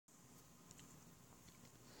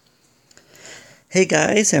Hey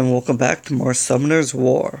guys, and welcome back to more Summoner's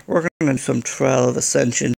War. We're going to do some Trial of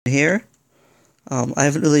Ascension here. I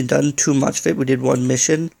haven't really done too much of it. We did one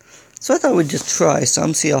mission, so I thought we'd just try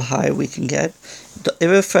some, see how high we can get. It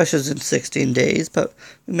refreshes in 16 days, but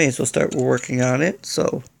we may as well start working on it.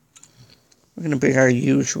 So we're going to bring our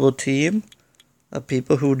usual team of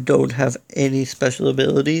people who don't have any special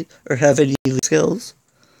ability or have any skills.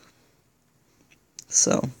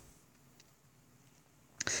 So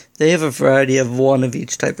they have a variety of one of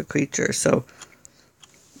each type of creature, so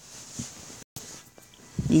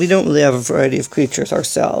we don't really have a variety of creatures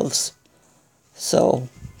ourselves. So,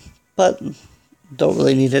 but don't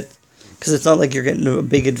really need it, because it's not like you're getting a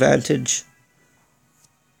big advantage.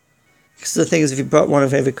 Because the thing is, if you brought one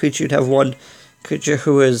of every creature, you'd have one creature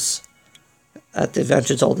who is at the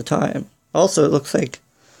advantage all the time. Also, it looks like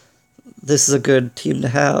this is a good team to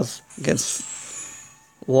have against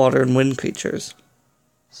water and wind creatures.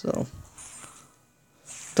 So,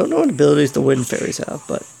 don't know what abilities the wind fairies have,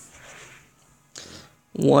 but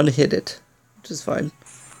one hit it, which is fine.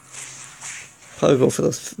 Probably go for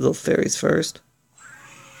those little fairies first.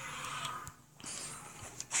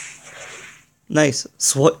 Nice.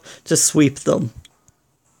 Just sweep them.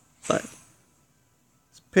 But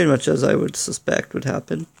it's pretty much as I would suspect would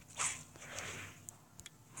happen.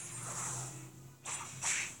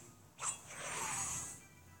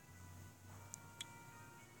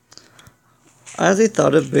 I actually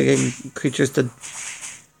thought of bringing creatures to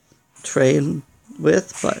train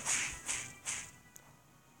with, but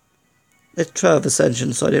it's Trial of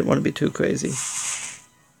Ascension, so I didn't want to be too crazy.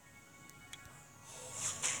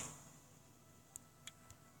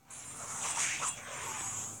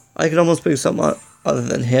 I could almost bring someone other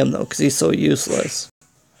than him, though, because he's so useless.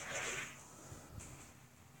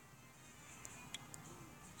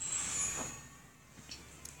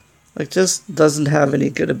 Like, just doesn't have any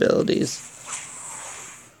good abilities.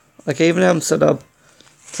 Like, I even have him set up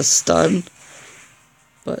to stun,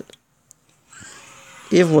 but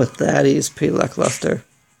even with that, he's pretty lackluster.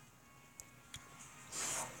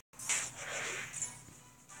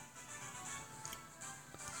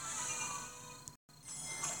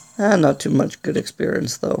 Not too much good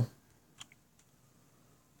experience, though.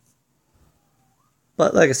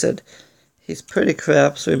 But like I said, he's pretty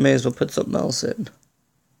crap, so we may as well put something else in.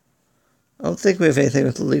 I don't think we have anything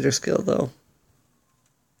with the leader skill, though.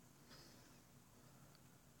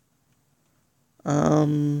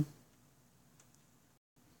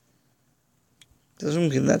 Doesn't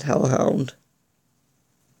give that Hellhound.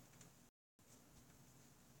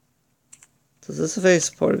 Does this have any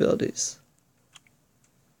support abilities?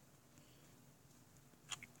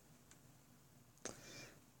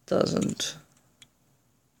 Doesn't.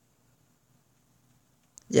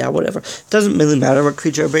 Yeah, whatever. Doesn't really matter what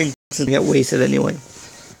creature I bring, since I get wasted anyway.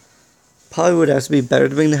 Probably would have to be better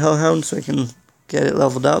to bring the Hellhound so I can get it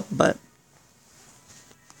leveled up, but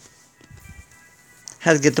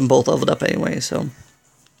had to get them both leveled up anyway, so.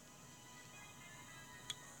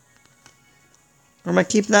 Or am I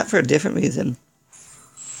keeping that for a different reason?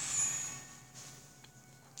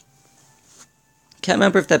 Can't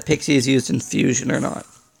remember if that pixie is used in fusion or not.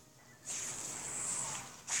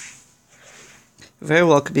 Very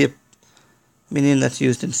well could be a minion that's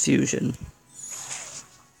used in fusion.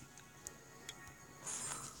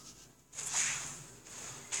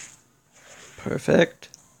 Perfect.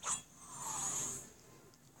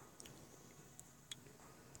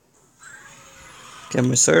 Get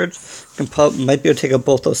my surge. Might be able to take out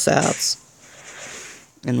both those saps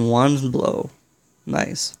in one blow.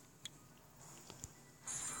 Nice.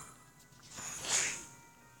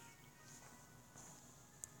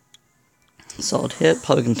 Solid hit.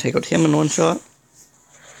 Probably gonna take out him in one shot.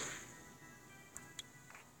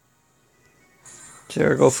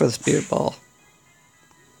 Sure, go for the spirit ball.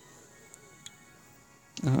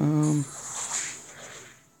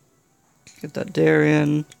 Get that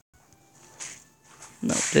Darien.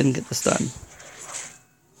 No, didn't get the stun.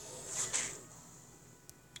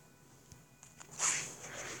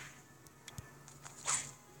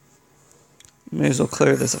 May as well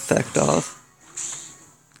clear this effect off.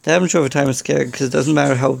 Damage over time is scary because it doesn't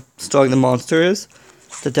matter how strong the monster is.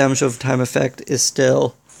 The damage over time effect is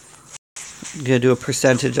still going to do a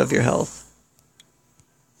percentage of your health.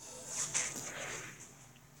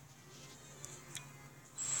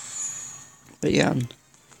 But yeah,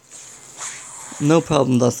 no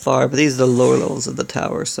problem thus far, but these are the lower levels of the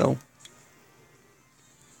tower, so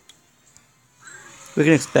we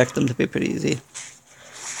can expect them to be pretty easy.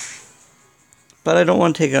 But I don't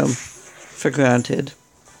want to take them for granted.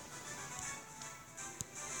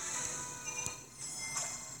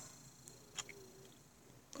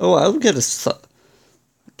 Oh, I'll get a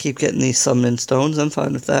keep getting these summoning stones, I'm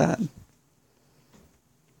fine with that.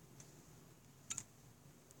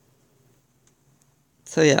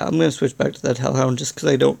 So yeah, I'm going to switch back to that Hellhound just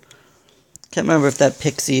because can't remember if that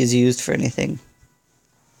pixie is used for anything.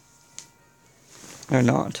 Or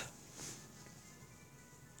not.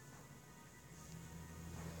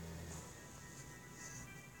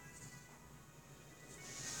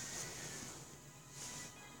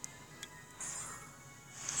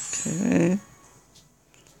 Okay.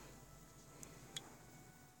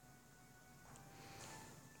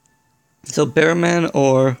 So Bearman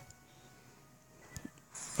or...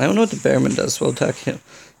 I don't know what the Bearman does, so we'll attack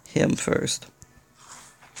him first.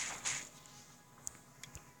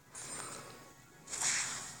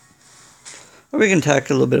 Or we can attack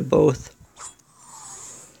a little bit of both.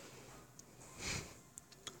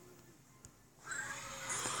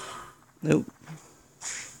 Nope.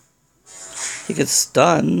 He gets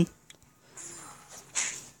stunned.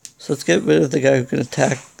 So let's get rid of the guy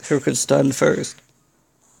who can stun first.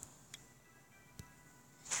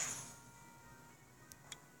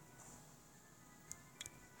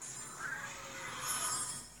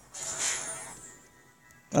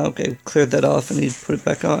 Okay, cleared that off and need to put it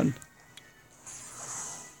back on.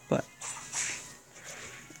 But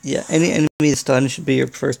yeah, any enemy stun should be your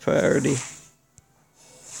first priority.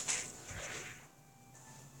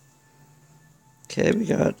 Okay, we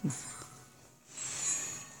got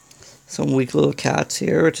some weak little cats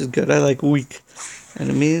here, which is good. I like weak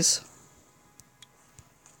enemies.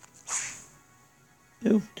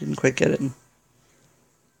 Ooh, didn't quite get it.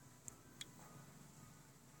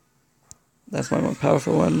 That's my more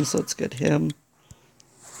powerful one, so let's get him.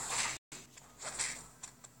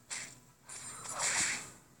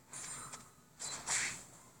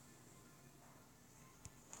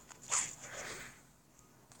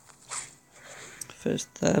 Finish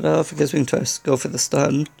that off. I guess we can try to go for the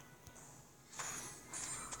stun.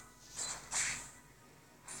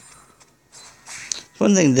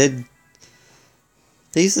 One thing,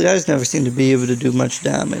 these guys never seem to be able to do much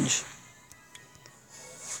damage.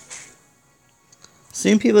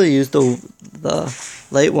 Seen people use the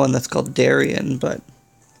light one that's called Darien, but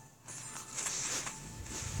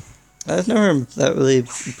I was never that really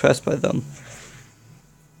impressed by them.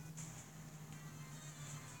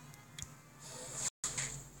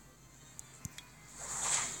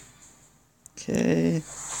 Okay.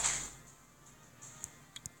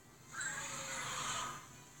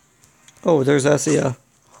 Oh, there's actually a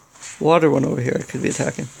water one over here I could be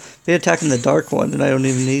attacking. Be attacking the dark one, and I don't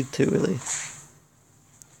even need to, really.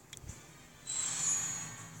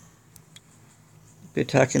 Be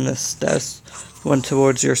attacking the stats one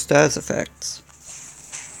towards your stats effects.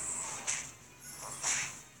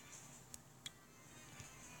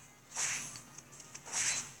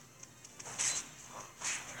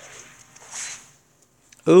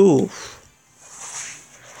 Ooh.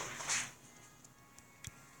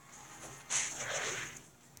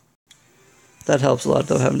 That helps a lot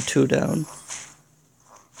though, having 2 down.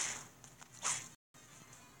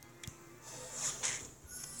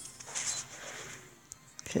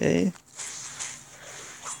 Okay.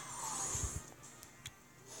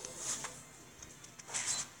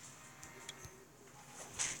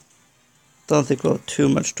 Don't think we'll have too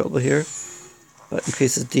much trouble here, but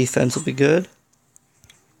increases defense will be good.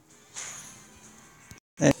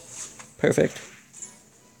 And perfect.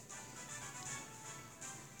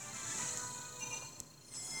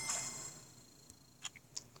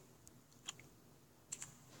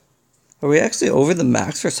 Are we actually over the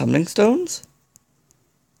max for summoning stones?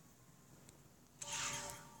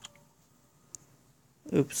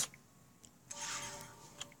 Oops.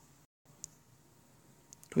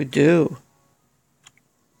 We do.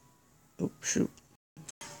 Oh, shoot.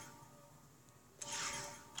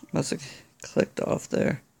 Must have clicked off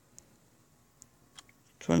there.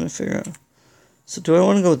 Trying to figure out. So do I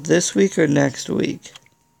want to go this week or next week?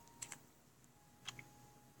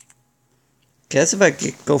 Guess if I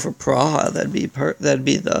could go for Praha, that'd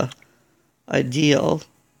be the ideal.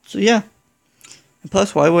 So yeah. And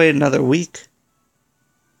plus, why wait another week?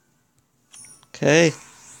 Okay.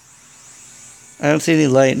 I don't see any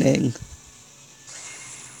lightning.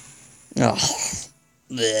 Oh.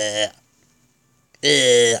 Blech.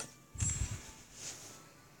 Ugh.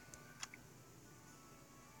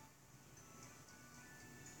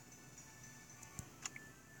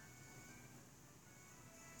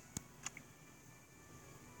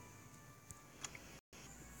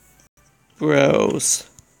 Gross.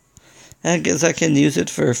 I guess I can use it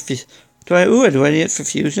for... do I need it for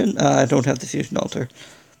fusion? I don't have the fusion altar.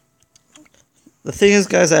 The thing is,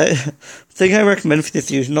 guys, the thing I recommend for the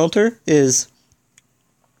fusion altar is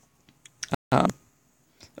Oh,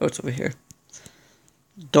 it's over here.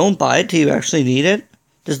 Don't buy it till you actually need it.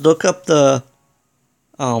 Just look up the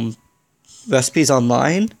recipes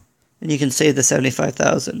online, and you can save the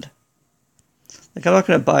 75,000. Like, I'm not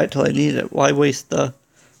gonna buy it till I need it. Why waste the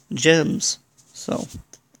gems? So,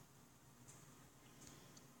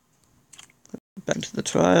 back to the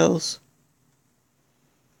trials.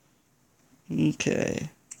 Okay.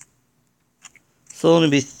 So there'll only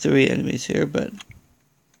be 3 enemies here, but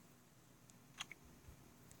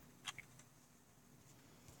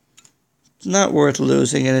it's not worth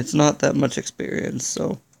losing, and it's not that much experience,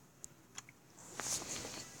 so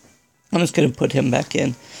I'm just gonna put him back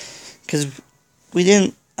in. Because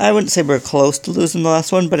I wouldn't say we're close to losing the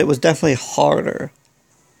last one, but it was definitely harder.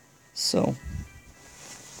 So,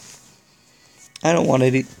 I don't want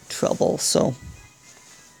any trouble, so.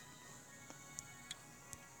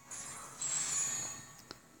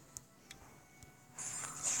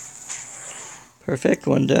 Perfect,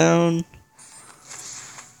 one down.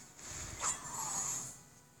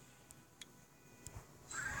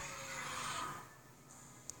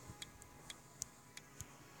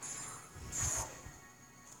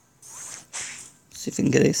 See if we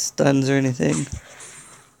can get any stuns or anything.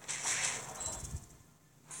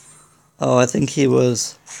 Oh, I think he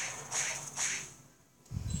was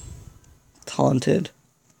taunted.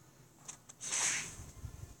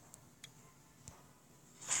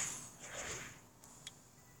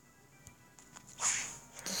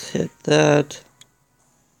 Let's hit that.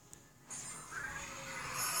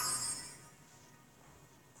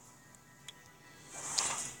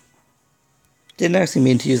 Didn't actually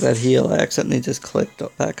mean to use that heal. I accidentally just clicked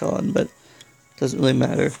back on, but it doesn't really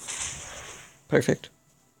matter. Perfect.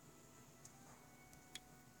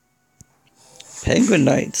 Penguin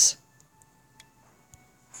Knights.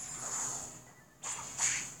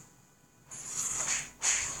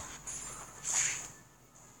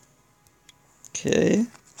 Okay.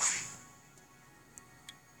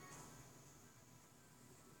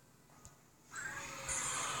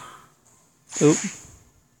 Oop.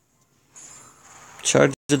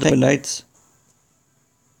 Charge the Penguin Knights.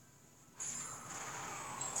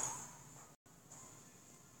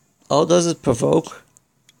 All it does is provoke.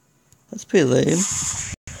 That's pretty lame.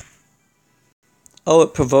 Oh,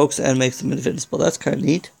 it provokes and makes them invincible. That's kind of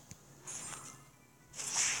neat.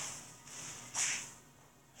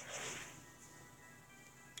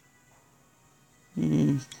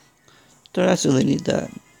 Don't actually need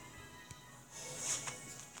that.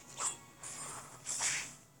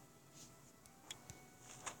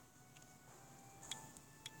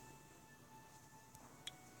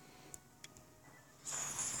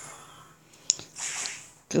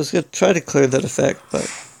 I was going to try to clear that effect, but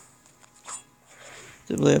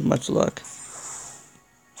didn't really have much luck.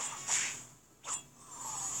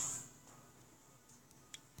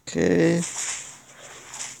 Okay.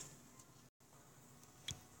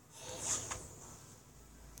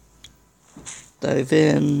 Dive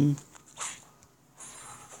in.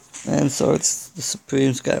 And so it's the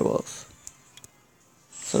Supreme Skywolf.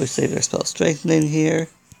 So we save our spell strengthening here.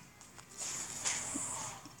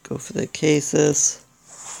 Go for the cases.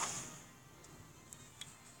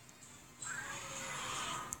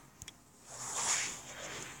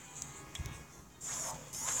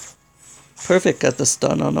 Perfect, got the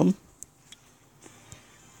stun on him.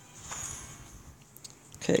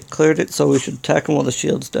 Okay, cleared it, so we should attack him while the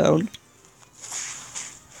shield's down.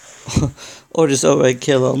 Or just outright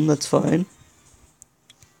kill him, that's fine.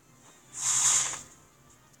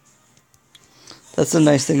 That's the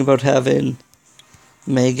nice thing about having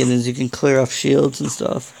Megan, is you can clear off shields and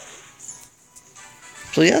stuff.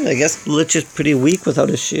 So yeah, I guess Lich is pretty weak without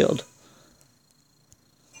his shield.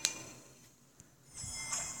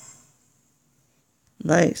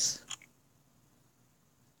 Nice.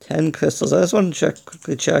 10 crystals. I just want to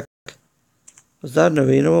quickly check. Was that an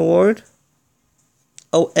arena reward?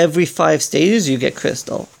 Oh, every 5 stages you get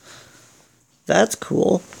crystal. That's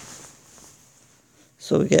cool.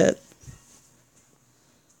 So we get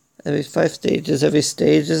every 5 stages. Every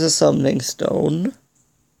stage is a summoning stone.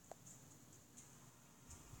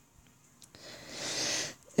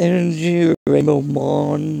 Energy, Rainbow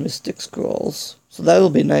Mon, Mystic Scrolls. So that'll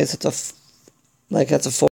be nice. It's that's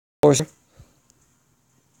a 4.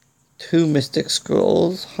 2 Mystic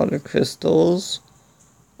Scrolls, 100 crystals.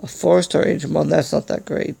 A 4-star Agemon, that's not that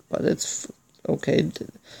great, but it's okay.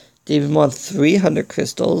 Demon 300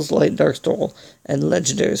 crystals, Light Dark Scroll, and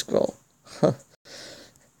Legendary Scroll.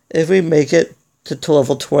 If we make it to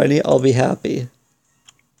level 20, I'll be happy.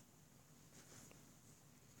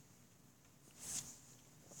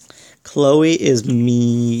 Chloe is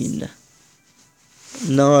mean.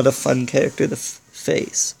 not a fun character to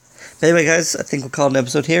face. But anyway, guys, I think we'll call it an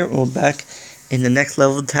episode here. We'll be back in the next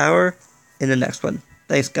level tower in the next one.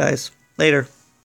 Thanks, guys. Later.